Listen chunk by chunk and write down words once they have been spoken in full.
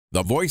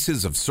The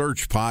Voices of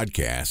Search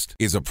podcast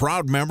is a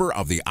proud member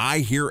of the I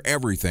Hear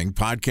Everything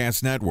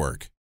podcast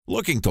network.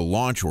 Looking to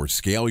launch or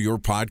scale your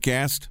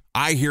podcast?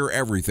 I Hear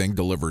Everything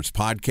delivers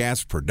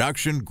podcast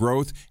production,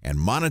 growth, and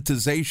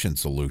monetization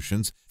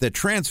solutions that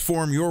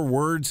transform your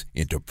words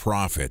into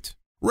profit.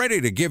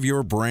 Ready to give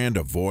your brand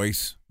a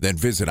voice? Then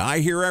visit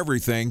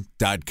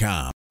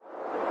iheareverything.com.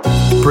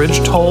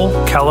 Bridge toll,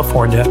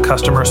 California,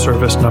 customer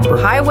service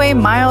number. Highway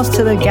miles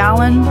to the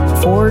gallon,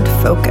 Ford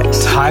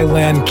Focus.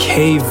 Thailand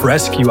cave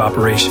rescue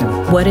operation.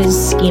 What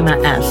is Schema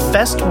F?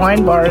 Best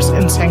wine bars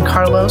in San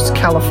Carlos,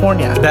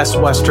 California. Best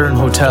Western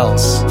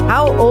hotels.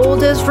 How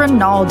old is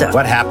Ronaldo?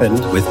 What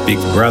happened with Big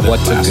Brother?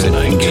 What's a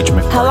good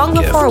engagement? How long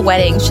before a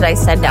wedding should I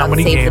send out How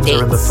many save games the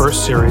are in the dates?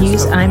 first series?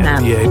 Use of the IMAP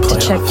NBA to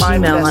check playoffs.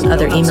 email on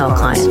other email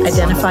clients.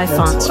 Identify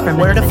fonts from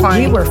Where to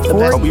find We were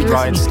 4 the years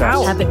best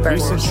out. Have it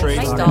burst.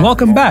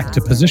 Welcome back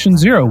to Position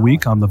Zero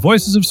Week on the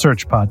Voices of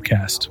Search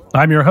podcast.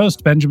 I'm your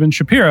host, Benjamin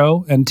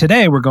Shapiro, and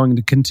today we're going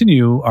to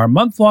continue our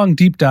month-long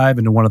deep dive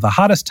into one of the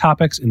hottest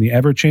topics in the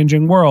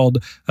ever-changing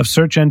world of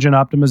search engine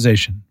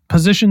optimization,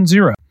 Position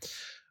Zero.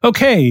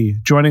 Okay,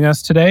 joining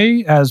us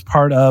today as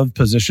part of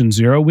Position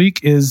Zero Week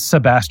is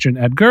Sebastian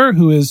Edgar,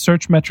 who is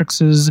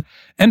Searchmetrics'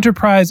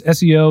 Enterprise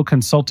SEO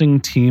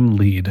Consulting Team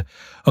Lead.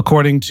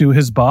 According to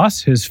his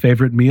boss, his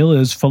favorite meal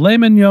is filet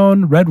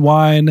mignon, red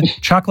wine,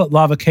 chocolate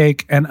lava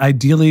cake, and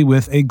ideally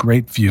with a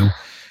great view.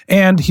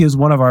 And he is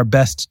one of our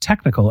best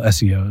technical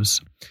SEOs.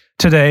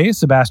 Today,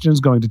 Sebastian is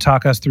going to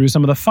talk us through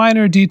some of the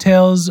finer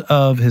details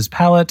of his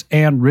palette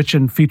and rich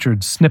and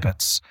featured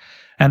snippets,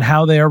 and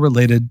how they are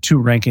related to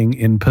ranking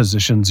in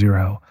Position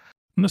Zero.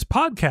 And this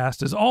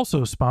podcast is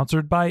also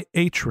sponsored by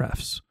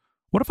Ahrefs.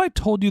 What if I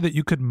told you that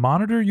you could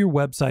monitor your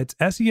website's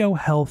SEO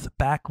health,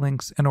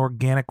 backlinks, and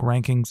organic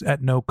rankings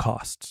at no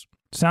costs?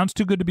 Sounds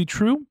too good to be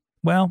true?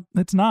 Well,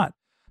 it's not,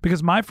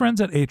 because my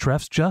friends at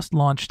Ahrefs just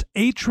launched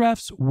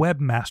Ahrefs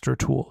Webmaster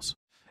Tools.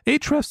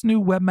 Ahrefs'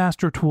 new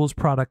Webmaster Tools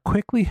product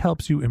quickly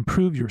helps you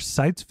improve your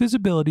site's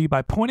visibility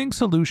by pointing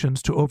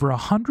solutions to over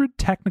 100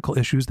 technical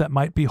issues that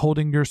might be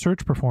holding your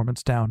search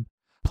performance down.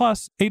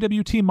 Plus,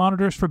 AWT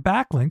monitors for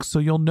backlinks so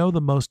you'll know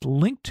the most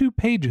linked to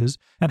pages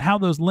and how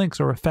those links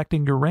are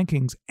affecting your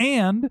rankings.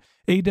 And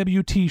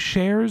AWT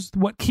shares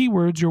what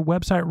keywords your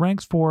website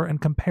ranks for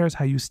and compares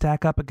how you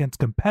stack up against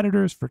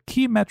competitors for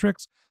key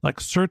metrics like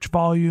search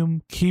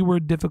volume,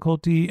 keyword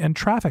difficulty, and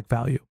traffic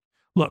value.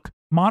 Look,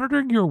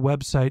 monitoring your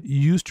website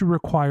used to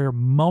require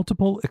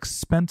multiple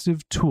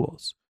expensive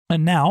tools.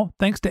 And now,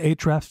 thanks to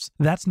Ahrefs,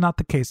 that's not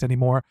the case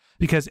anymore,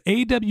 because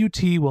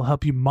AWT will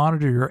help you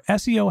monitor your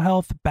SEO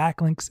health,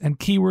 backlinks, and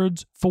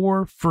keywords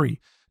for free.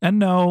 And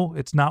no,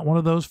 it's not one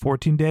of those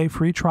 14-day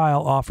free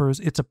trial offers.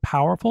 It's a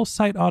powerful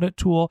site audit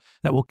tool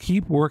that will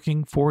keep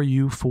working for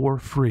you for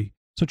free.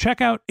 So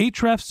check out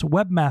Ahrefs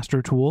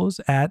Webmaster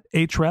Tools at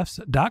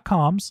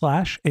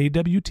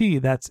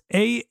ahrefs.com/AWT. That's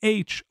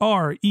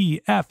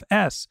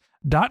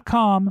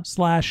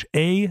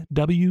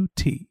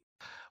ahrefs.com/AWT.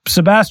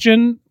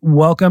 Sebastian,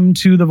 welcome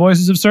to the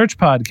Voices of Search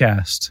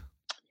podcast.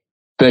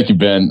 Thank you,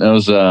 Ben. That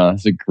was a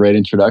great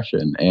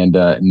introduction and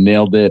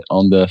nailed it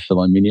on the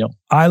filet mignon.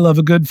 I love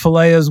a good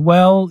filet as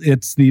well.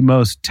 It's the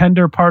most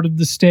tender part of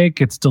the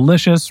steak. It's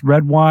delicious.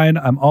 Red wine,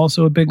 I'm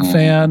also a big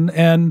fan.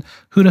 And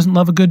who doesn't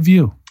love a good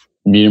view?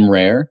 Medium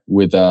rare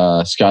with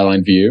a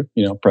skyline view,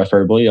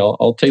 preferably.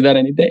 I'll take that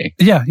any day.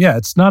 Yeah.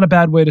 It's not a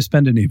bad way to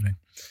spend an evening.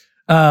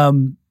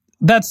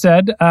 That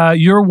said,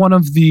 you're one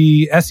of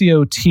the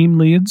SEO team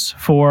leads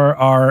for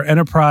our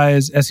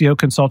enterprise SEO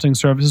consulting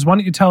services. Why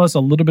don't you tell us a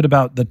little bit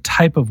about the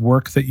type of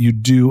work that you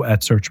do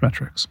at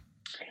Searchmetrics?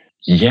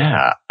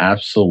 Yeah,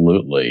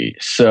 absolutely.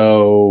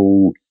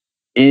 So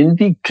in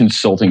the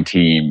consulting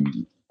team,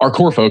 our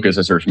core focus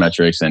at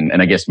Searchmetrics, and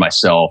I guess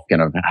myself,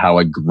 kind of how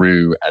I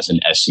grew as an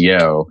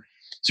SEO,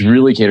 is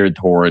really catered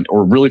toward,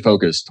 or really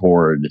focused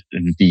toward,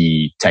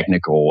 the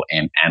technical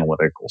and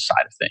analytical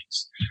side of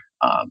things.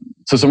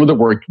 So some of the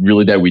work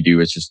really that we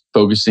do is just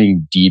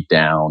focusing deep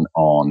down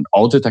on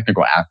all of the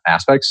technical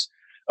aspects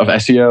of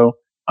SEO.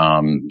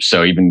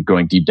 So even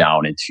going deep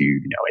down into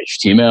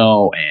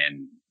HTML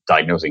and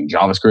diagnosing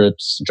JavaScript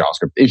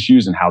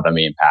issues and how that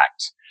may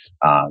impact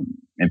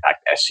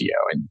SEO.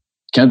 And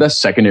kind of that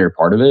secondary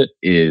part of it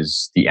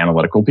is the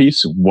analytical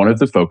piece. One of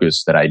the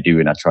focus that I do,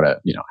 and I try to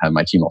have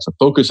my team also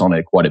focus on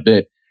it quite a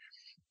bit,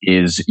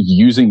 is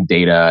using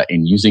data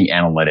and using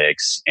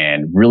analytics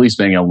and really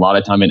spending a lot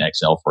of time in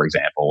Excel, for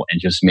example, and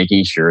just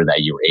making sure that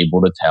you're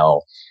able to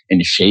tell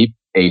and shape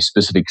a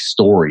specific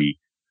story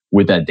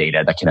with that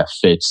data that kind of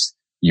fits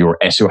your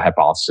SEO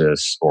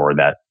hypothesis or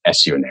that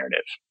SEO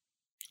narrative.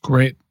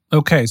 Great.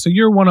 Okay, so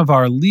you're one of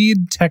our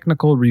lead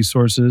technical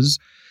resources,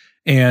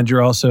 and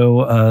you're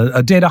also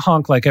a data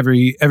honk like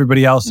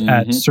everybody else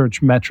at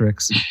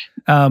Searchmetrics.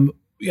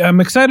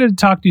 I'm excited to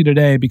talk to you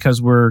today because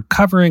we're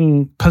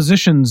covering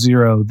Position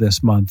Zero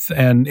this month.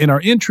 And in our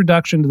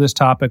introduction to this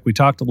topic, we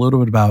talked a little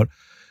bit about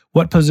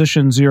what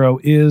Position Zero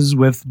is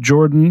with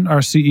Jordan, our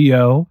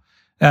CEO,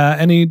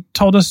 And he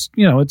told us,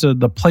 it's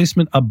the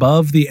placement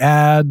above the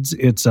ads,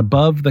 it's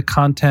above the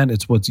content,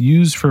 it's what's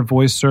used for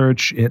voice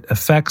search, it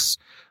affects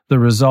the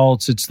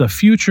results, it's the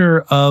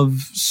future of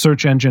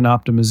search engine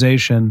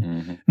optimization.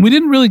 Mm-hmm. We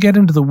didn't really get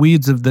into the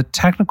weeds of the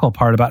technical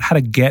part about how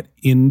to get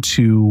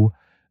into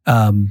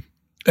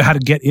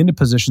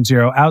Position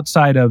Zero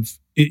outside of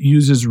it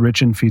uses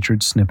rich and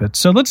featured snippets.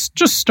 So let's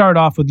just start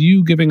off with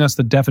you giving us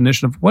the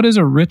definition of what is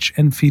a rich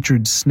and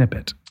featured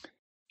snippet.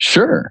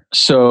 Sure.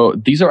 So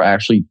these are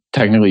actually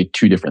technically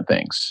two different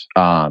things.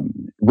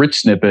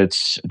 Rich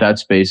snippets,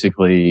 that's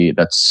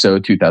so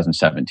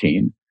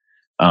 2017.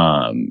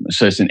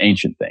 So it's an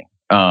ancient thing.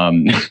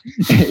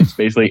 It's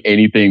basically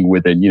anything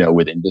within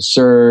the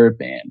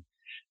SERP and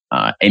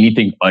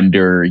anything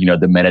under,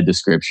 the meta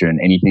description,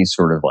 anything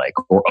sort of like,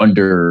 or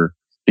under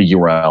the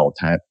URL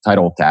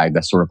title tag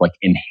that sort of like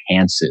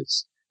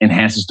enhances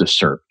the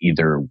SERP,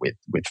 either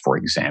with, for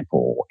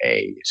example,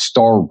 a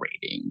star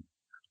rating,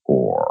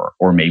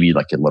 or maybe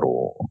like a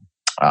little,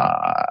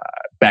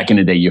 back in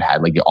the day you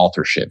had like the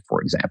authorship,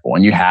 for example,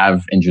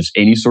 and just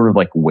any sort of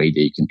like way that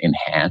you can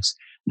enhance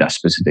that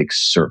specific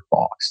SERP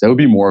box. That would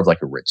be more of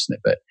like a rich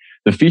snippet.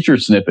 The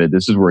featured snippet,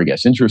 this is where it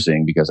gets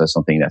interesting because that's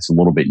something that's a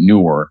little bit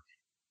newer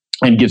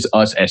and gives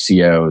us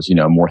SEOs,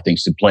 more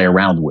things to play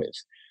around with,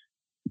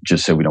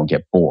 just so we don't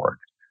get bored.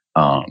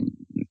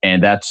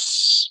 And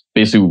that's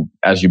basically,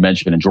 as you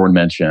mentioned and Jordan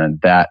mentioned,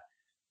 that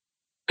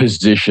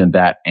position,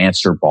 that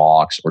answer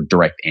box or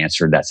direct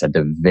answer that's at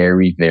the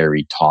very,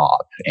 very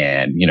top,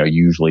 and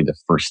usually the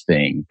first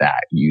thing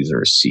that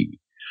users see.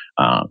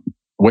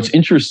 What's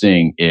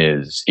interesting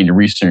is in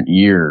recent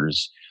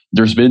years,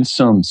 there's been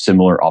some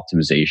similar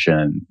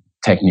optimization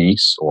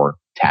techniques or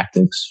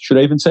tactics, should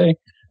I even say,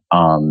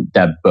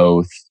 that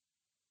both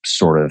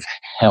sort of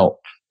help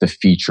the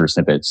feature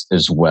snippets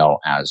as well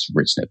as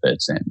rich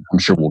snippets. And I'm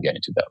sure we'll get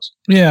into those.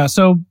 Yeah.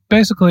 So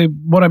basically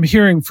what I'm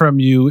hearing from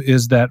you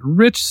is that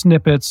rich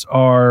snippets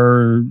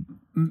are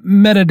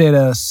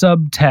metadata,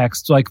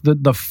 subtext, like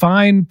the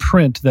fine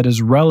print that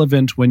is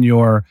relevant when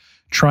you're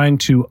trying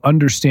to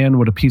understand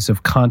what a piece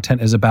of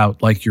content is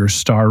about, like your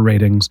star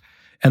ratings.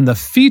 And the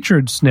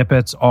featured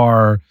snippets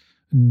are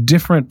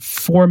different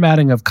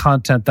formatting of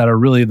content that are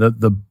really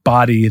the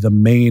body, the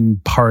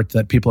main part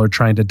that people are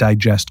trying to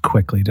digest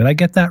quickly. Did I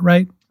get that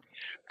right?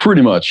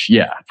 Pretty much,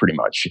 yeah, pretty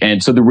much.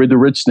 And so the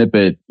rich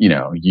snippet,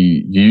 you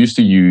used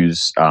to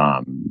use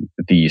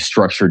the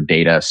structured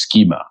data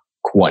schema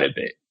quite a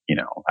bit.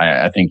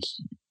 I think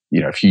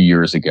a few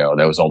years ago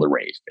that was all the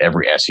rage.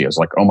 Every SEO was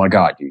like, "Oh my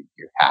God, you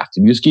have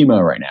to use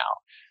schema right now.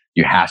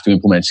 You have to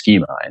implement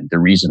schema." And the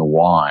reason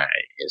why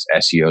is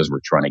SEOs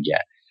were trying to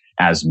get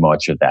as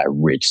much of that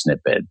rich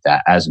snippet,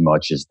 that as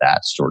much as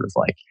that sort of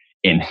like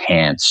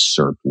enhanced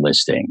SERP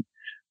listing.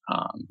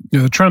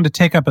 They're trying to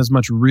take up as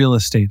much real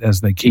estate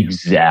as they can.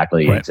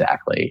 Exactly, right.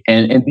 Exactly.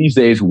 And these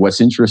days,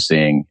 what's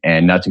interesting,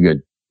 and not to go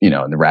in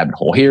the rabbit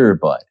hole here,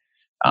 but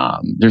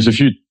there's a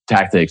few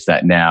tactics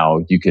that now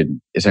you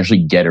can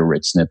essentially get a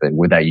rich snippet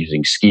without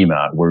using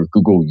schema, where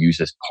Google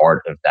uses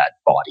part of that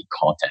body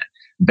content.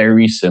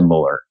 Very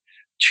similar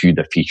to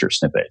the feature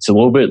snippet. It's a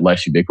little bit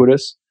less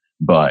ubiquitous,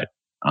 but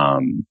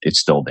it's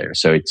still there.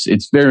 So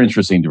it's very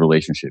interesting, the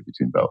relationship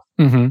between both.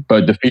 Mm-hmm.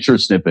 But the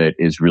featured snippet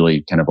is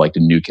really kind of like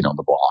the new kid on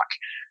the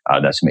block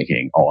that's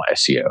making all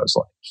SEOs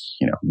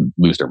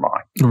lose their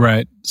mind.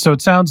 Right. So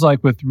it sounds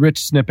like with rich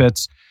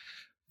snippets,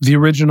 the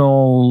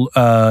original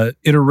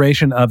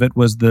iteration of it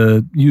was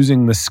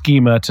using the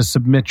schema to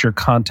submit your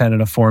content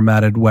in a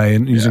formatted way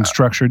and using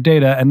structured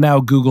data. And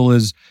now Google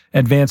is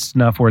advanced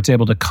enough where it's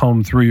able to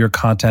comb through your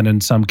content, in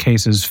some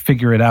cases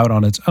figure it out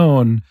on its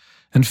own.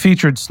 And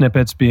featured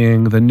snippets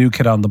being the new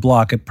kid on the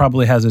block, it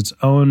probably has its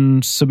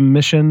own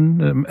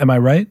submission. Am I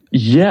right?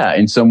 Yeah,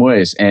 in some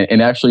ways. And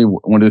actually,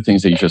 one of the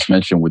things that you just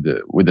mentioned with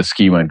the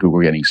schema and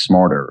Google getting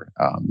smarter,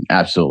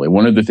 absolutely.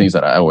 One of the things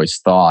that I always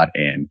thought,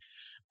 and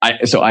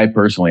I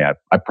personally,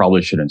 I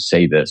probably shouldn't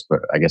say this,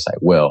 but I guess I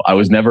will. I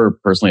was never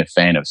personally a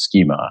fan of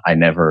schema. I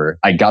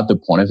got the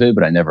point of it,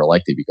 but I never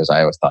liked it because I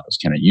always thought it was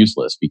kind of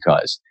useless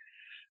because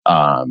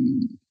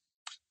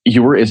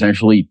you were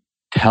essentially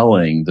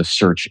telling the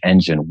search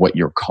engine what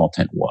your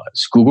content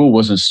was. Google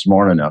wasn't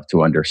smart enough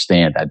to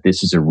understand that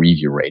this is a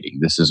review rating,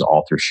 this is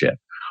authorship,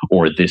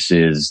 or this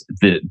is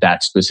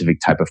that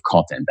specific type of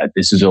content, that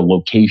this is a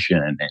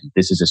location and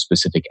this is a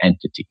specific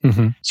entity.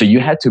 Mm-hmm. So you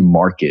had to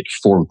market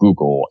for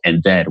Google.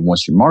 And then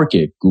once you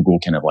market, Google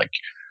kind of like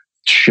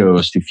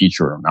chose to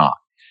feature or not.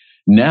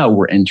 Now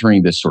we're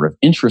entering this sort of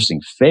interesting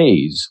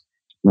phase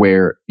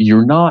where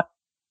you're not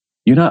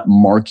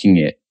marking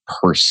it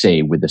per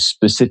se with a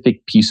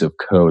specific piece of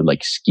code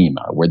like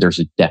schema, where there's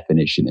a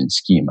definition in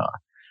schema.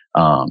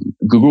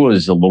 Google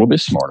is a little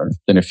bit smarter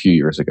than a few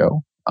years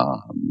ago,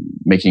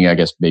 making, I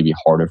guess, maybe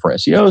harder for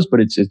SEOs, but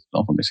it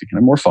also makes it kind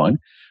of more fun.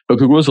 But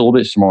Google is a little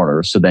bit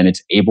smarter, so then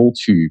it's able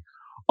to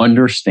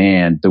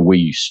understand the way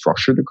you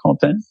structure the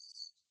content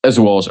as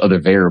well as other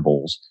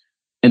variables,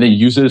 and then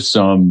uses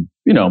some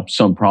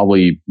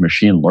probably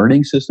machine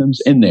learning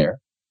systems in there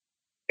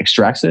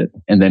extracts it,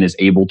 and then is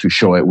able to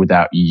show it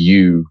without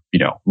you,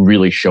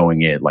 really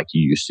showing it like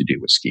you used to do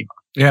with Schema.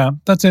 Yeah,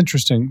 that's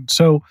interesting.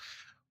 So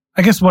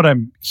I guess what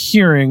I'm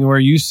hearing, where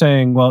you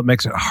saying, well, it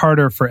makes it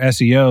harder for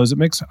SEOs. It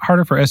makes it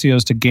harder for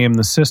SEOs to game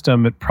the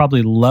system. It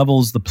probably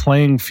levels the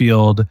playing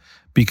field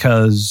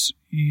because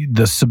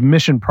the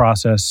submission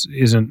process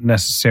isn't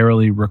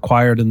necessarily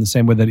required in the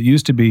same way that it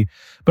used to be,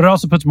 but it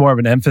also puts more of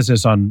an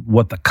emphasis on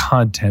what the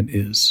content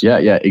is.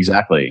 Yeah,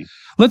 exactly.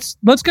 Let's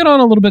get on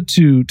a little bit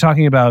to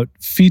talking about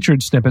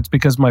featured snippets,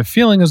 because my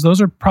feeling is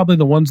those are probably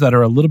the ones that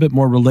are a little bit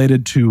more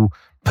related to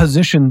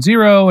position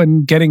zero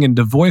and getting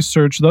into voice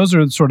search. Those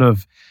are sort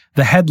of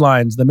the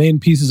headlines, the main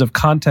pieces of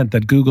content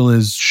that Google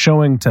is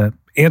showing to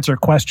answer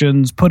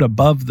questions, put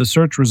above the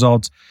search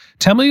results.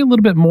 Tell me a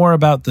little bit more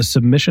about the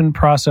submission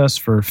process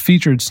for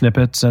featured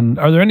snippets, and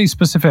are there any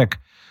specific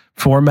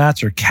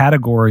formats or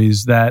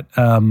categories that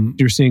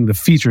you're seeing the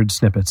featured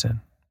snippets in?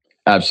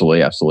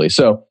 Absolutely.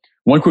 So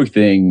one quick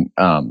thing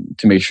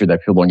to make sure that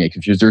people don't get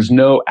confused, there's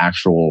no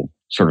actual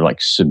sort of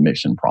like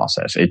submission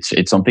process.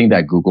 It's something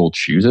that Google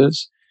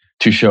chooses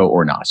to show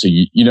or not. So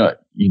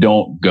you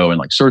don't go in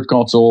like Search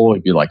Console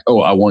and be like,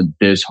 oh, I want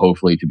this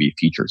hopefully to be a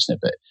featured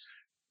snippet.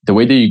 The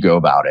way that you go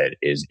about it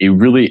is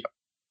it's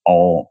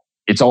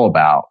all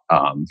about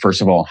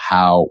first of all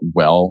how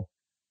SEO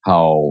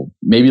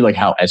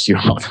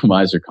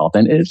optimized your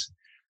content is,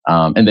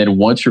 and then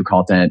once your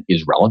content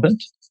is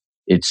relevant,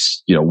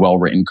 it's well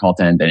written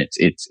content, and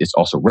it's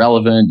also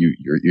relevant.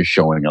 You're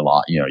showing a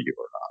lot.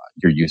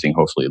 You're using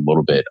hopefully a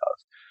little bit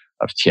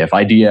of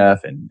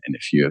TF-IDF and a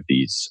few of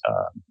these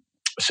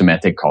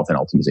semantic content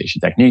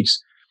optimization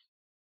techniques,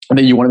 and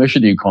then you want to make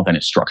sure that your content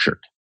is structured.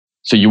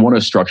 So you want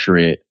to structure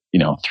it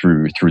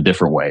through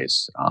different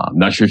ways.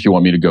 Not sure if you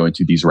want me to go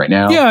into these right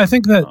now. Yeah, I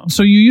think that,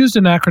 so you used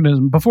an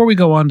acronym. Before we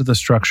go on to the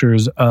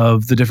structures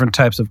of the different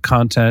types of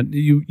content,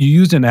 you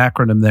used an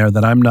acronym there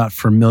that I'm not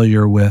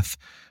familiar with.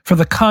 For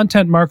the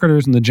content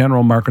marketers and the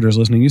general marketers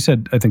listening, you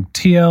said, I think,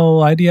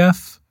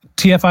 TF-IDF?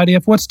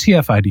 What's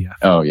TF-IDF?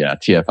 Oh yeah,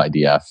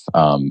 TF-IDF.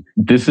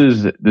 This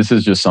is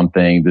just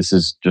something, this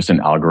is just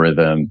an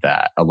algorithm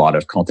that a lot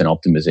of content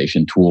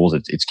optimization tools,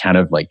 it's kind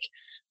of like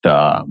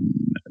the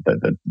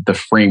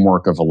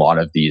framework of a lot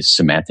of these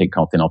semantic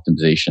content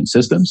optimization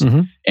systems,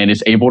 and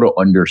it's able to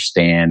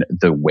understand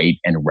the weight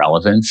and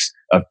relevance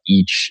of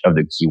each of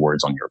the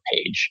keywords on your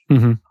page.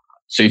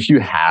 So if you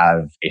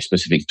have a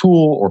specific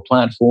tool or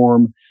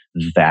platform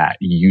that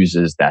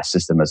uses that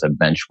system as a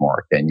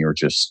benchmark, then you're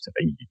just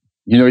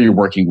you're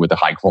working with a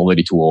high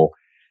quality tool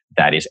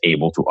that is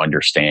able to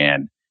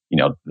understand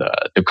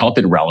the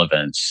content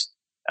relevance.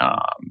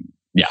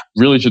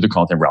 Really to the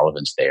content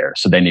relevance there.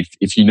 So then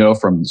if you know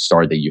from the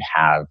start that you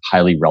have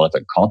highly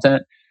relevant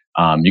content,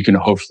 you can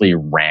hopefully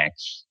rank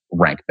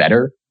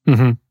better.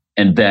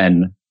 And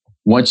then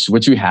once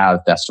you have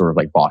that sort of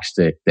like box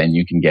tick, then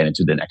you can get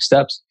into the next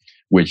steps,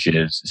 which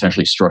is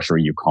essentially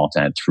structuring your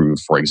content through,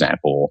 for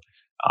example,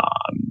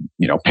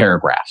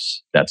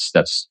 paragraphs.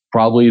 That's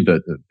probably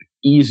the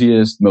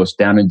easiest, most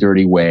down and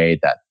dirty way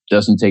that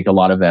doesn't take a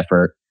lot of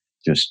effort.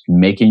 Just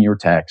making your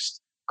text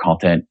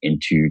content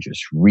into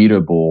just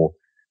readable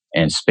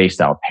and spaced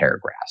out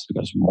paragraphs,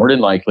 because more than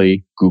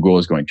likely Google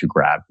is going to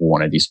grab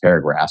one of these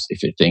paragraphs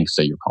if it thinks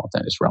that your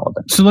content is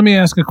relevant. So let me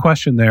ask a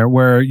question there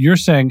where you're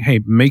saying,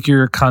 hey, make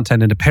your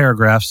content into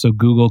paragraphs so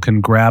Google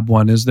can grab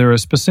one. Is there a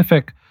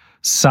specific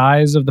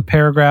size of the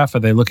paragraph? Are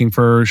they looking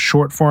for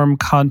short form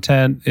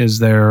content? Is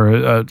there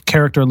a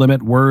character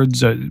limit,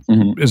 words?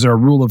 Is there a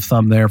rule of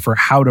thumb there for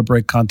how to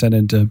break content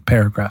into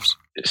paragraphs?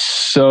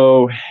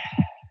 So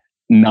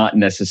not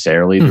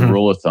necessarily. The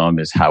rule of thumb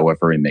is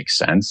however it makes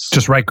sense.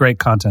 Just write great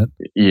content.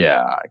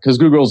 Yeah, because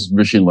Google's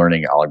machine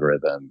learning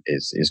algorithm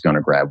is going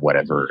to grab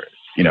whichever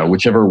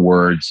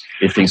words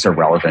it thinks are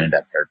relevant in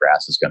that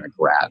paragraph is going to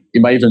grab.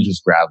 It might even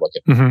just grab like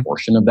a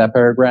portion of that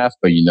paragraph,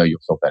 but you'll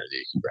feel better that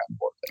you can grab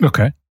more of it.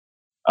 Okay.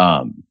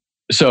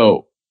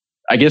 So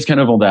I guess kind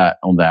of on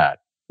that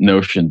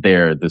notion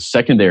there, the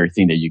secondary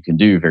thing that you can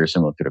do, very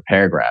similar to the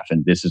paragraph,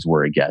 and this is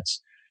where it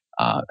gets,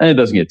 and it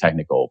doesn't get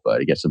technical,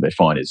 but it gets a bit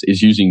fun,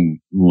 is using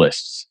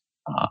lists.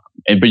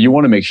 But you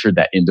want to make sure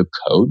that in the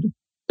code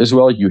as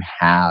well, you're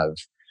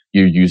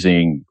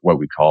using what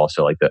we call,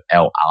 so like the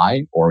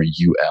LI or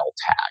UL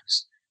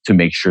tags to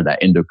make sure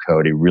that in the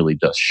code, it really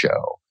does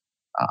show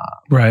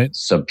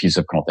some piece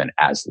of content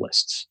as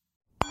lists.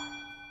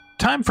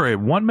 Time for a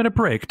 1-minute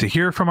break to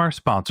hear from our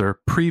sponsor,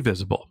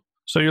 Previsible.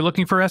 So you're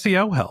looking for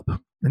SEO help,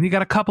 and you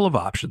got a couple of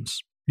options.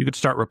 You could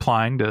start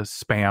replying to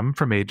spam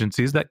from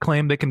agencies that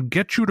claim they can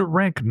get you to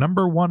rank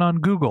number 1 on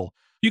Google.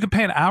 You can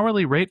pay an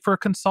hourly rate for a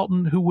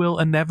consultant who will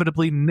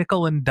inevitably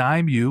nickel and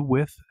dime you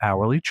with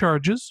hourly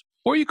charges.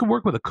 Or you can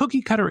work with a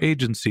cookie-cutter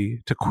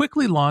agency to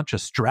quickly launch a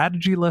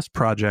strategy-less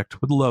project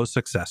with low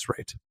success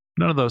rate.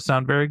 None of those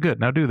sound very good,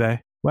 now do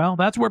they? Well,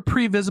 that's where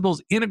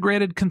Previsible's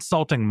integrated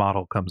consulting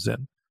model comes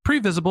in.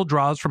 Previsible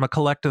draws from a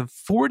collective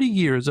 40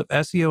 years of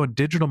SEO and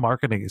digital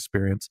marketing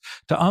experience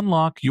to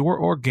unlock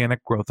your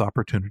organic growth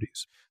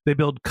opportunities. They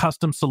build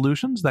custom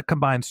solutions that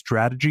combine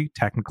strategy,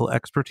 technical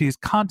expertise,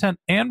 content,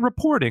 and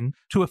reporting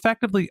to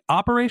effectively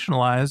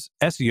operationalize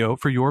SEO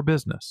for your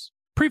business.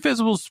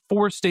 Previsible's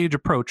 4-stage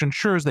approach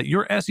ensures that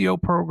your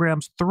SEO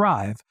programs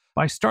thrive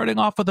by starting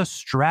off with a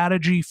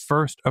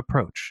strategy-first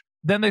approach.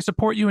 Then they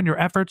support you in your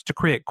efforts to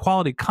create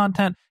quality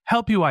content,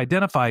 help you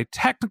identify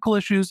technical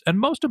issues, and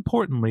most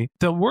importantly,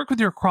 they'll work with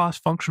your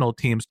cross-functional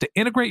teams to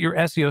integrate your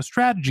SEO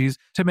strategies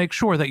to make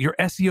sure that your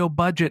SEO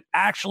budget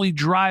actually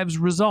drives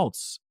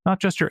results,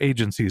 not just your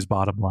agency's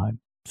bottom line.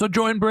 So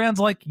join brands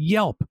like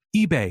Yelp,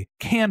 eBay,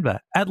 Canva,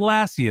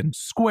 Atlassian,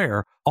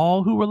 Square,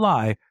 all who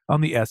rely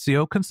on the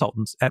SEO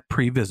consultants at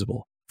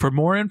Previsible. For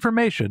more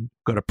information,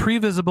 go to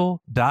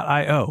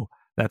previsible.io.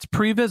 That's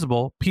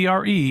Previsible,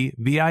 Previsible.io.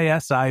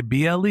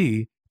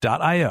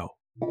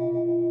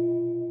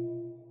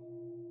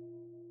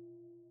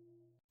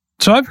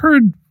 So I've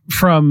heard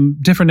from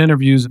different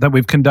interviews that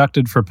we've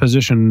conducted for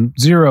Position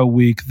Zero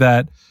Week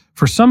that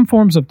for some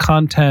forms of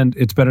content,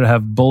 it's better to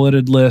have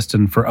bulleted list,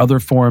 and for other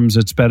forms,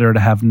 it's better to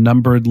have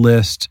numbered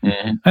list.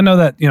 Mm-hmm. I know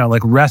that,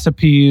 like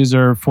recipes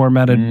are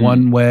formatted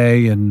one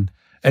way and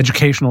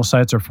educational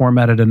sites are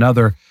formatted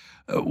another.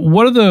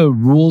 What are the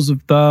rules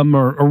of thumb,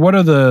 or what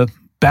are the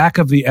back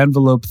of the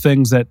envelope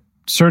things that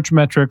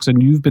Searchmetrics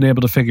and you've been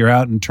able to figure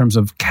out in terms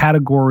of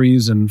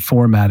categories and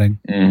formatting?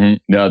 Mm-hmm.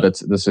 No,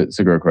 that's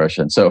a good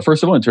question. So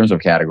first of all, in terms of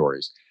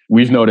categories,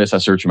 we've noticed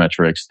at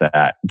Searchmetrics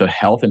that the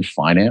health and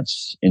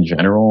finance in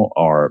general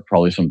are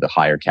probably some of the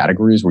higher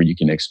categories where you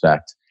can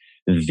expect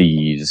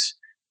these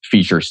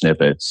feature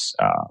snippets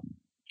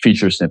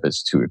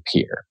to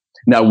appear.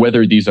 Now,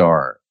 whether these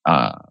are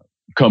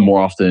come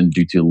more often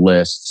due to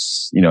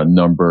lists,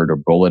 numbered or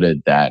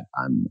bulleted, that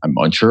I'm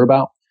unsure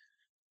about.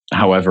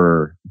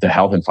 However, the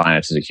health and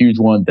finance is a huge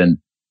one. Then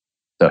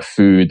the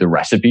food, the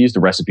recipes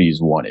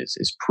one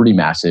is pretty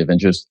massive, and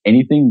just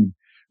anything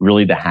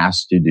really that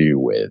has to do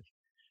with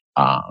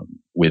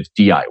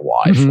DIY,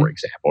 for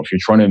example. If you're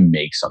trying to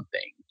make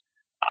something,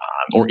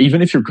 or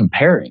even if you're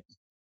comparing,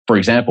 for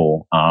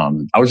example,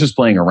 I was just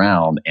playing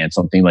around and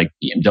something like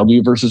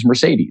BMW versus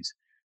Mercedes,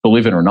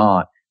 believe it or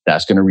not,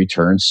 that's going to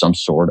return some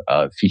sort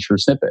of feature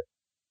snippet.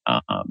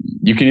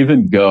 You can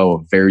even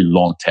go very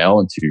long tail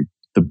into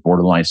the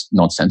borderline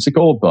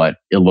nonsensical, but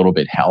a little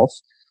bit health.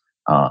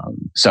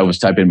 So I was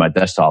typing in my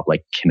desktop,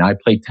 like, can I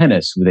play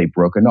tennis with a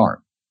broken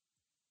arm?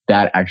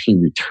 That actually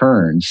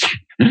returns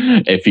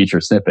a feature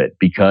snippet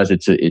because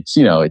it's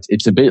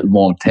a bit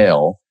long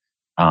tail,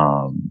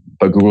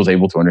 but Google's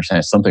able to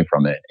understand something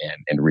from it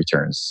and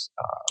returns.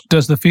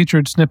 Does the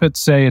featured snippet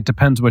say it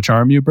depends which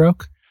arm you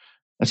broke?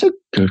 That's a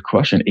good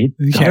question.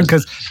 Yeah,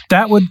 because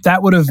that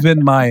would have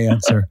been my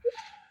answer.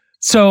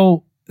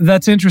 So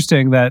that's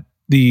interesting that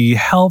the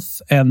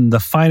health and the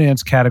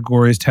finance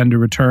categories tend to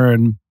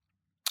return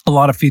a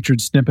lot of featured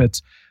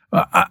snippets.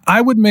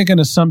 I would make an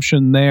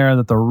assumption there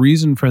that the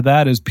reason for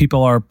that is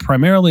people are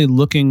primarily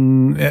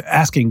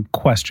asking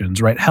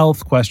questions, right?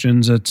 Health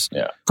questions.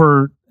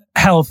 For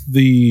health,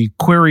 the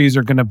queries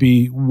are going to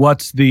be,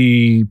 what's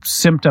the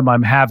symptom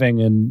I'm having?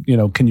 And,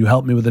 can you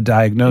help me with a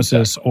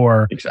diagnosis? Exactly.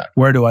 Or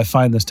where do I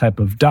find this type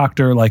of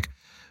doctor? Like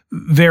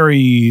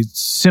very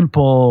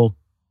simple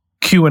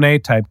Q&A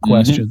type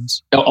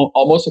questions.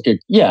 Almost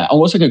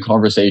like a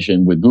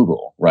conversation with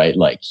Google, right?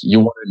 Like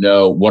you want to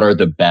know what are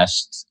the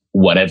best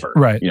whatever,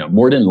 right?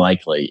 More than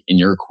likely in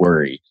your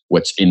query,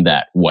 what's in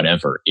that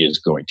whatever is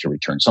going to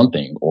return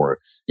something, or,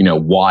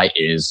 why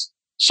is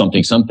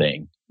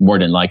something more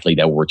than likely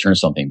that will return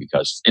something,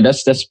 and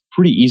that's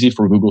pretty easy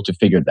for Google to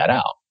figure that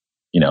out,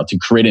 to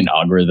create an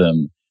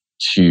algorithm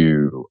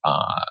to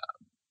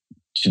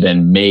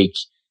then make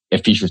a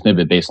feature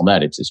snippet based on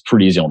that. It's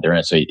pretty easy on their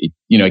end. So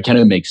it kind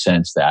of makes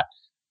sense that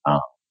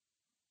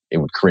it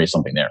would create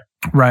something there.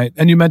 Right.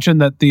 And you mentioned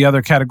that the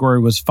other category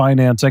was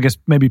finance. I guess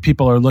maybe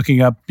people are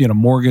looking up,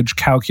 mortgage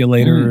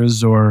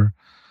calculators or,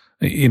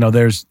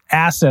 there's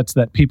assets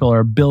that people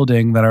are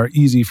building that are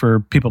easy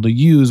for people to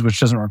use, which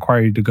doesn't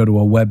require you to go to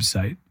a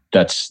website.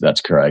 That's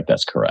correct.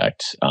 That's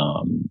correct.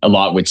 A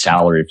lot with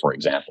salary, for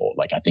example,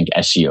 like I think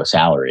SEO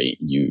salary,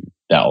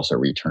 that also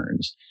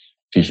returns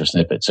feature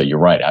snippets. So you're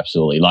right.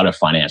 Absolutely. A lot of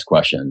finance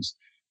questions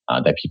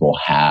that people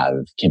have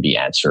can be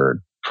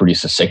answered pretty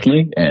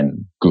succinctly,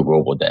 and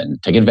Google will then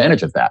take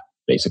advantage of that,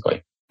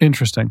 basically.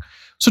 Interesting.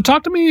 So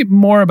talk to me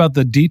more about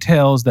the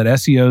details that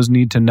SEOs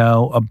need to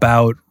know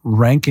about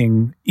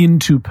ranking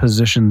into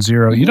position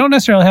zero. You don't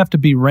necessarily have to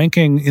be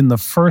ranking in the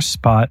first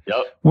spot.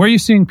 Yep. Where are you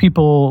seeing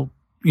people,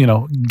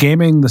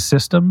 gaming the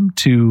system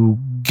to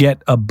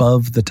get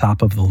above the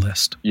top of the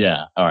list?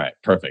 Yeah. All right.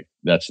 Perfect.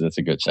 That's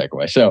a good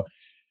segue. So,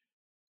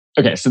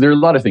 okay. So there are a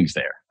lot of things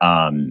there.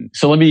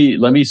 So let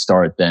me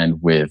start then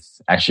with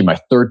actually my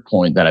third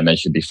point that I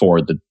mentioned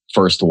before. The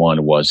first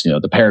one was,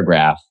 the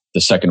paragraph. The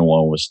second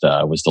one was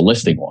the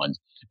listing one.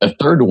 The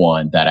third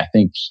one that I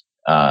think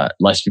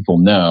less people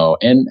know,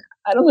 and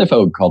I don't know if I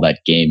would call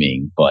that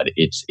gaming, but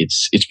it's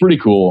pretty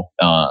cool.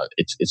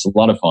 It's a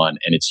lot of fun,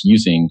 and it's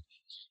using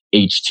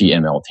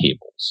HTML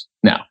tables.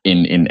 Now,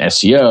 in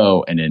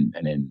SEO and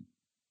in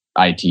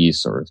IT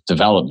sort of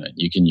development,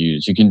 you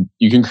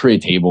can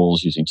create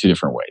tables using two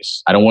different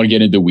ways. I don't want to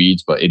get into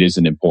weeds, but it is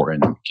an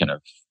important kind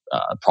of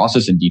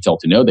process and detail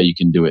to know that you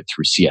can do it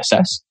through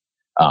CSS.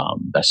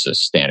 That's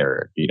just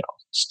standard,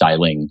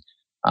 styling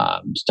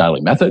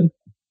method.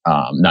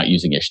 Not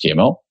using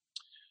HTML.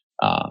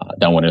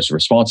 That one is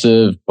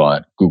responsive,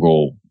 but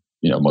Google,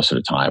 most of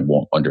the time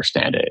won't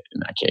understand it in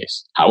that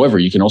case. However,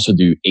 you can also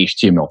do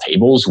HTML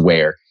tables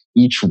where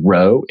each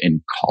row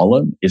and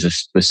column is a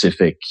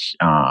specific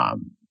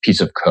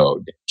piece of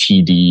code,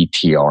 TD,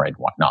 TR, and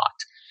whatnot.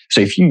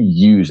 So if you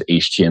use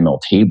HTML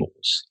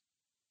tables,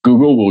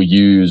 Google will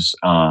use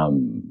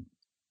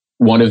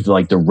one of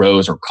the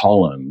rows or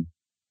column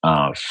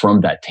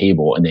from that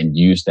table and then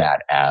use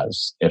that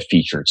as a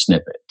featured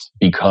snippet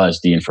because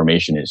the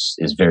information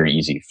is very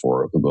easy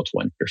for Google to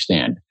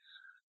understand.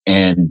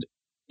 And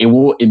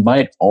it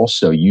might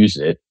also use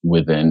it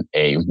within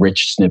a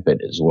rich snippet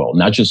as well,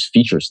 not just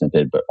feature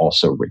snippet, but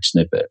also rich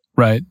snippet.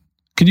 Right.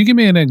 Can you give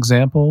me an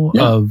example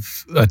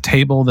of a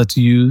table that's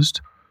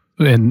used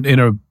in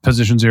a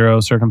position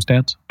zero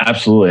circumstance?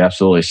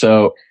 Absolutely.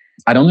 So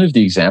I don't know if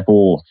the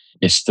example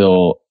is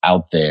still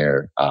out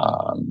there,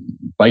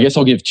 but I guess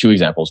I'll give two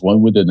examples,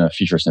 one within a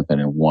feature snippet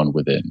and one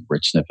within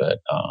rich snippet.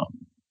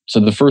 So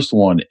the first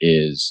one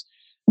is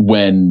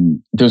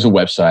when there's a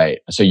website,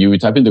 so you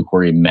would type in the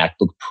query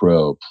MacBook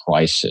Pro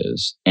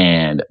prices,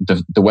 and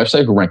the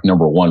website who ranked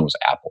number one was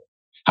Apple.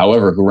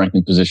 However, who ranked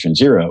in position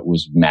zero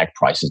was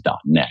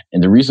MacPrices.net.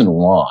 And the reason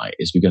why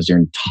is because their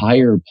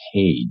entire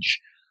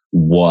page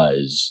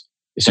was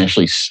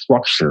essentially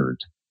structured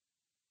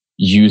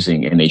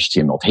using an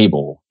HTML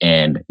table.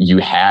 And you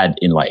had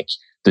in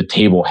the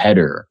table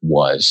header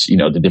was,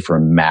 the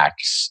different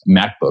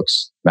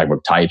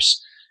MacBook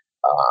types.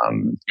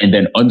 And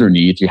then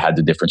underneath you had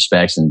the different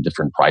specs and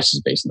different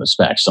prices based on the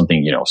specs,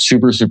 something,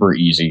 super, super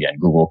easy. And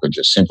Google could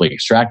just simply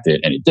extract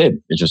it. And it did.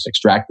 It just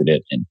extracted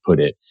it and put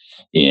it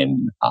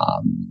in,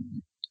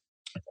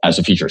 as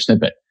a feature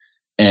snippet.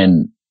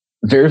 And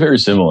very, very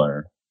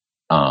similar.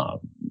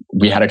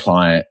 We had a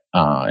client,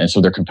 and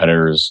so their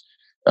competitors,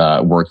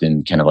 worked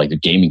in kind of the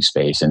gaming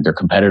space, and their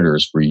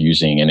competitors were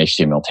using an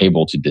HTML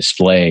table to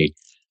display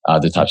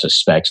the types of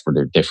specs for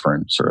their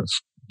different sort of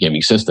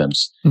gaming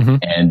systems. Mm-hmm.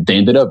 And they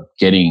ended up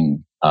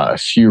getting a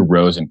few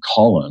rows and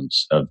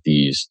columns of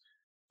these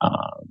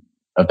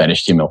of that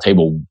HTML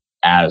table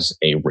as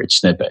a rich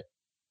snippet.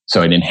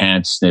 So an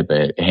enhanced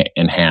snippet,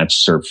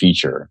 enhanced SERP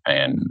feature,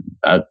 and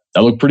that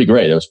looked pretty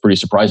great. That was pretty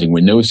surprising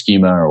with no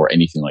schema or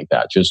anything like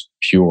that, just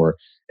pure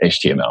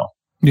HTML.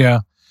 Yeah.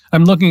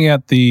 I'm looking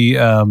at the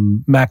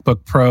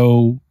MacBook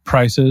Pro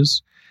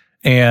prices,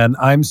 and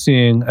I'm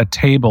seeing a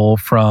table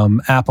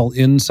from Apple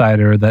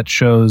Insider that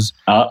shows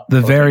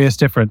the various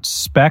different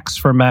specs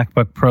for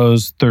MacBook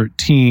Pros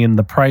 13,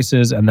 the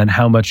prices, and then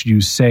how much you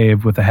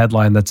save with a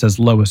headline that says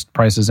lowest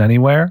prices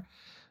anywhere.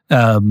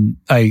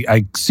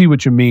 I see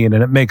what you mean,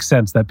 and it makes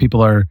sense that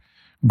people are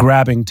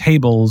grabbing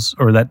tables,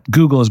 or that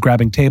Google is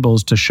grabbing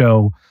tables to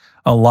show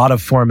a lot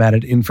of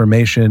formatted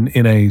information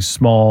in a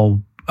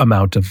small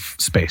amount of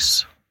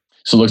space.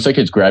 So it looks like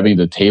it's grabbing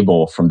the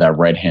table from that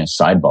right-hand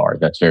sidebar.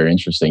 That's very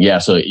interesting. Yeah,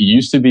 so it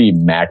used to be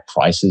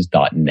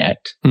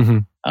MacPrices.net.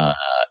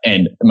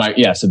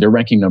 Mm-hmm. So they're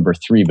ranking number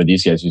 3, but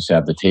these guys used to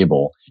have the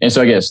table. And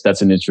so I guess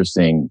that's an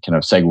interesting kind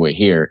of segue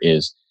here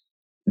is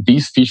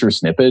these feature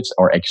snippets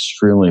are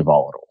extremely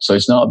volatile. So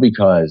it's not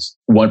because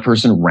one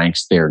person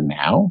ranks there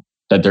now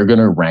that they're going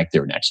to rank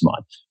there next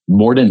month.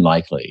 More than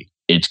likely,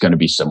 it's going to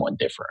be someone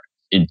different.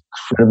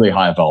 Incredibly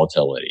high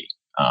volatility.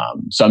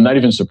 So I'm not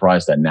even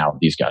surprised that now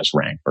these guys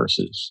rank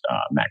versus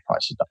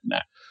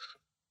MacPrices.net.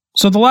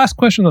 So the last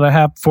question that I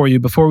have for you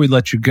before we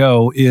let you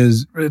go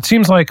is, it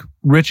seems like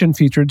rich and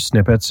featured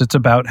snippets, it's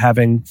about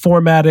having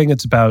formatting,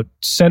 it's about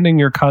sending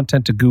your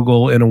content to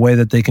Google in a way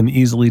that they can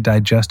easily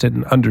digest it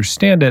and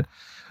understand it.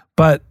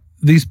 But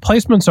these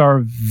placements are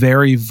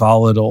very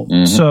volatile.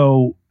 Mm-hmm.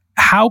 So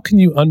how can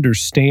you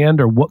understand,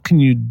 or what can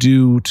you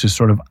do to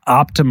sort of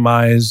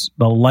optimize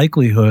the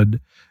likelihood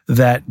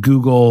that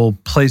Google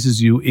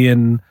places you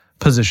in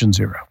position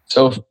zero?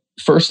 So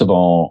first of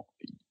all,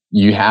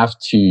 you have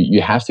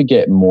to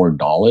get more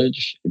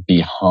knowledge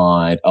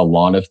behind a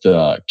lot of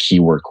the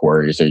keyword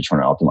queries that you're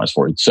trying to optimize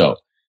for. So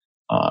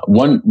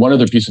one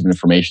other piece of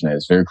information that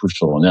is very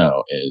crucial to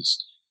know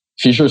is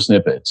feature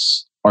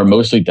snippets are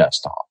mostly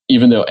desktop.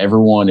 Even though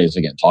everyone is,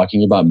 again,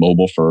 talking about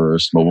mobile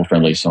first, mobile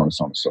friendly, so on and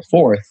so on and so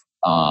forth,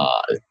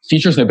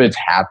 feature snippets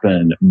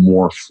happen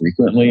more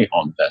frequently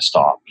on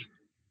desktop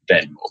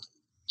than mobile.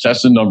 So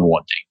that's the number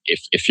one thing.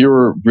 If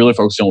you're really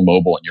focusing on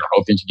mobile and you're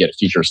hoping to get a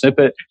feature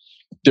snippet,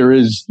 there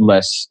is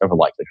less of a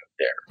likelihood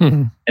there.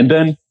 Mm-hmm. And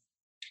then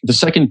the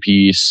second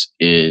piece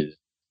is,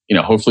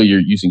 hopefully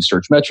you're using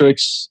search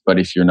metrics, but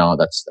if you're not,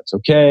 that's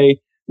okay.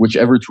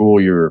 Whichever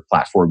tool or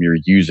platform you're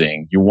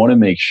using, you want to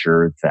make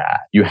sure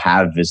that you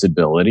have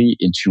visibility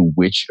into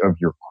which of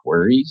your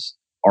queries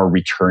are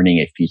returning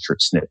a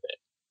featured snippet.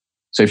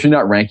 So if you're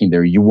not ranking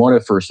there, you want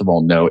to first of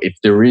all know if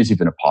there is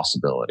even a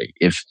possibility.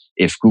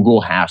 If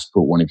Google has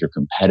put one of your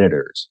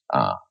competitors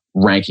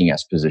ranking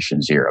as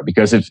position 0,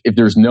 because if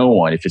there's no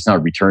one, if it's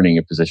not returning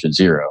a position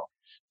 0,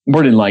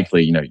 more than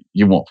likely,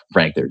 you won't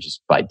rank there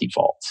just by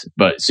default.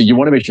 But so you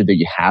want to make sure that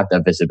you have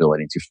that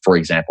visibility into, for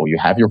example, you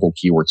have your whole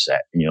keyword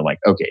set and you're like,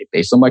 okay,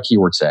 based on my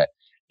keyword set,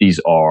 these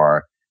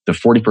are the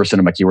 40%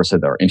 of my keyword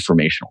set that are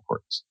informational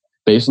queries.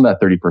 Based on that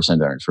 30%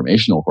 that are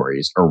informational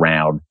queries,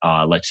 around,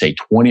 let's say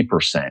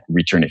 20%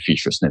 return a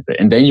feature snippet.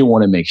 And then you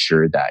want to make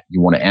sure that you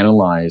want to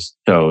analyze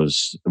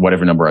those,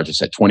 whatever number I just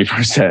said,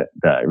 20%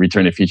 that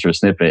return a feature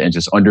snippet, and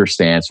just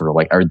understand sort of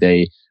like, are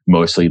they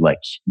mostly like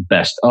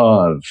best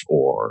of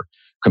or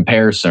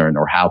comparison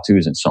or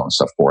how-tos and so on and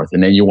so forth.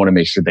 And then you want to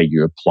make sure that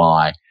you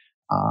apply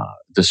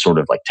the sort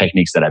of like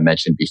techniques that I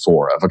mentioned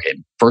before of, okay,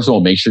 first of all,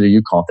 make sure that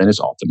your content is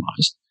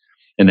optimized.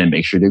 And then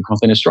make sure your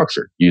content is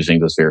structured using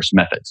those various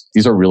methods.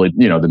 These are really,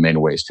 the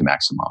main ways to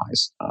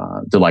maximize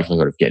the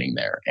likelihood of getting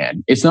there.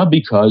 And it's not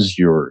because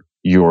you're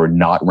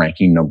not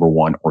ranking number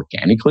 1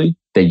 organically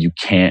that you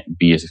can't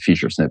be as a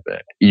feature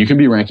snippet. You can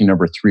be ranking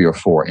number 3 or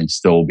 4 and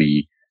still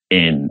be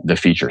in the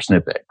feature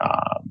snippet.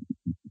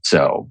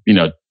 So,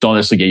 don't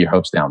necessarily get your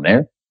hopes down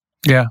there.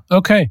 Yeah.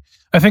 Okay.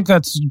 I think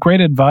that's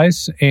great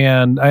advice.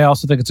 And I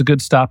also think it's a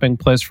good stopping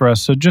place for us.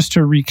 So just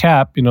to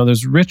recap,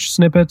 there's rich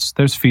snippets,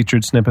 there's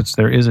featured snippets.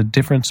 There is a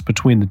difference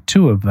between the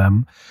two of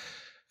them.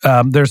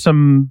 There's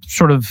some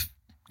sort of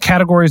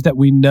categories that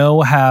we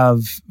know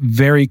have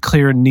very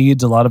clear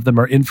needs. A lot of them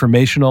are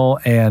informational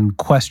and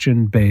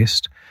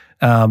question-based.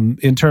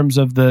 In terms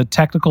of the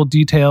technical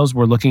details,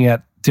 we're looking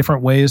at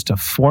different ways to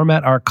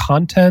format our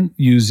content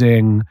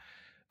using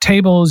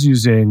tables,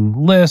 using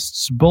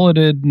lists,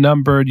 bulleted,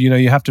 numbered.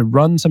 You have to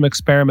run some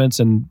experiments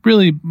and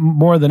really,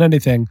 more than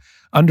anything,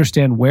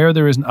 understand where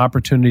there is an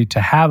opportunity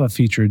to have a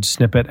featured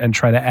snippet and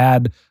try to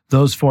add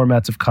those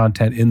formats of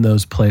content in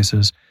those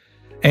places.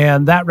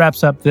 And that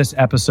wraps up this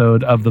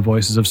episode of the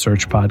Voices of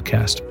Search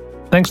podcast.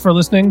 Thanks for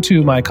listening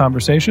to my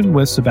conversation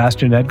with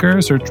Sebastian Edgar,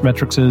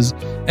 Searchmetrics'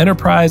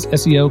 enterprise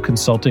SEO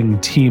consulting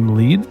team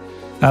lead.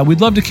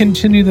 We'd love to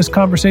continue this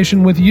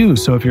conversation with you.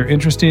 So if you're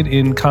interested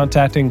in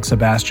contacting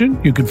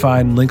Sebastian, you can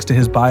find links to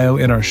his bio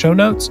in our show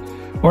notes.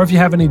 Or if you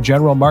have any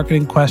general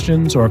marketing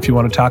questions, or if you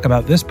want to talk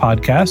about this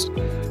podcast,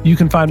 you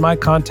can find my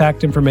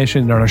contact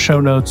information in our show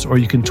notes, or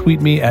you can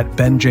tweet me at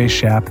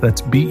BenJShap.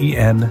 That's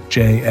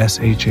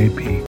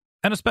BenJShap.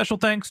 And a special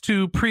thanks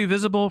to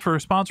Previsible for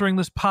sponsoring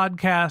this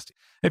podcast.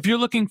 If you're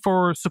looking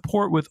for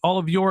support with all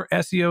of your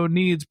SEO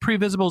needs,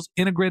 Previsible's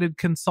integrated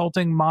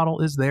consulting model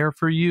is there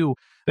for you.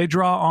 They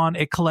draw on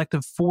a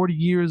collective 40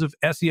 years of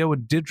SEO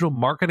and digital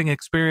marketing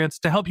experience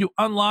to help you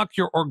unlock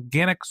your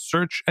organic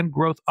search and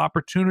growth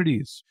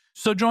opportunities.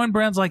 So join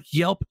brands like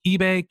Yelp,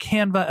 eBay,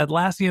 Canva,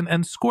 Atlassian,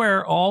 and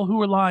Square, all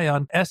who rely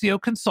on SEO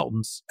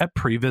consultants at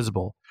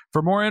Previsible.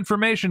 For more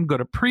information, go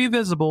to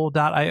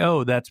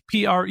previsible.io. That's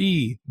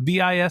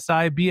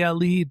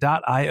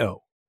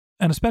previsible.io.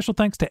 And a special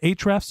thanks to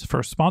Ahrefs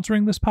for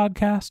sponsoring this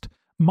podcast.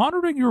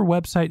 Monitoring your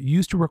website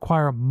used to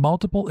require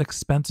multiple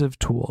expensive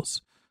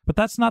tools, but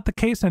that's not the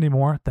case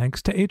anymore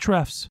thanks to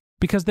Ahrefs,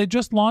 because they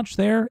just launched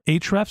their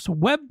Ahrefs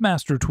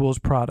Webmaster Tools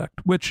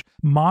product, which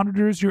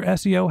monitors your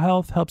SEO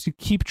health, helps you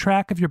keep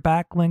track of your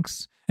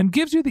backlinks, and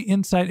gives you the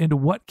insight into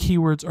what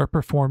keywords are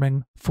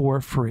performing for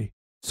free.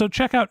 So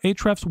check out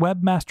Ahrefs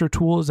Webmaster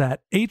Tools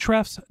at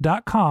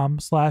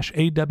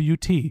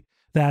ahrefs.com/AWT.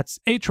 That's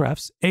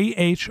Ahrefs,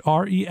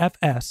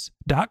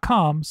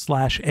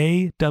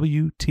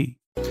 ahrefs.com/AWT.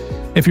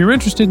 If you're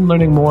interested in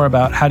learning more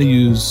about how to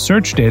use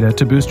search data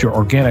to boost your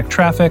organic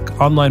traffic,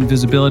 online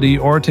visibility,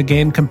 or to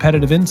gain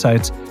competitive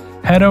insights,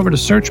 head over to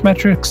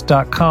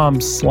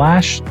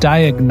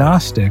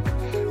searchmetrics.com/diagnostic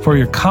for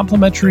your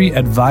complimentary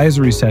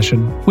advisory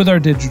session with our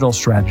digital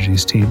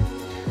strategies team.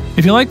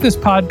 If you like this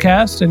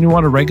podcast and you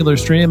want a regular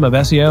stream of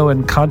SEO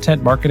and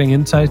content marketing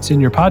insights in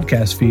your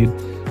podcast feed,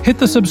 hit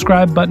the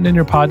subscribe button in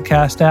your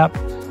podcast app.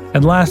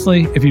 And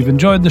lastly, if you've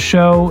enjoyed the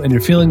show and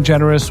you're feeling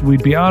generous,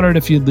 we'd be honored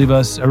if you'd leave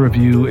us a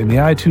review in the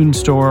iTunes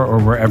store or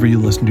wherever you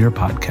listen to your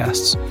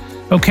podcasts.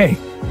 Okay,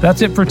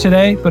 that's it for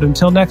today. But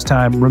until next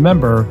time,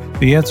 remember,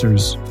 the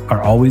answers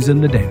are always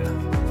in the data.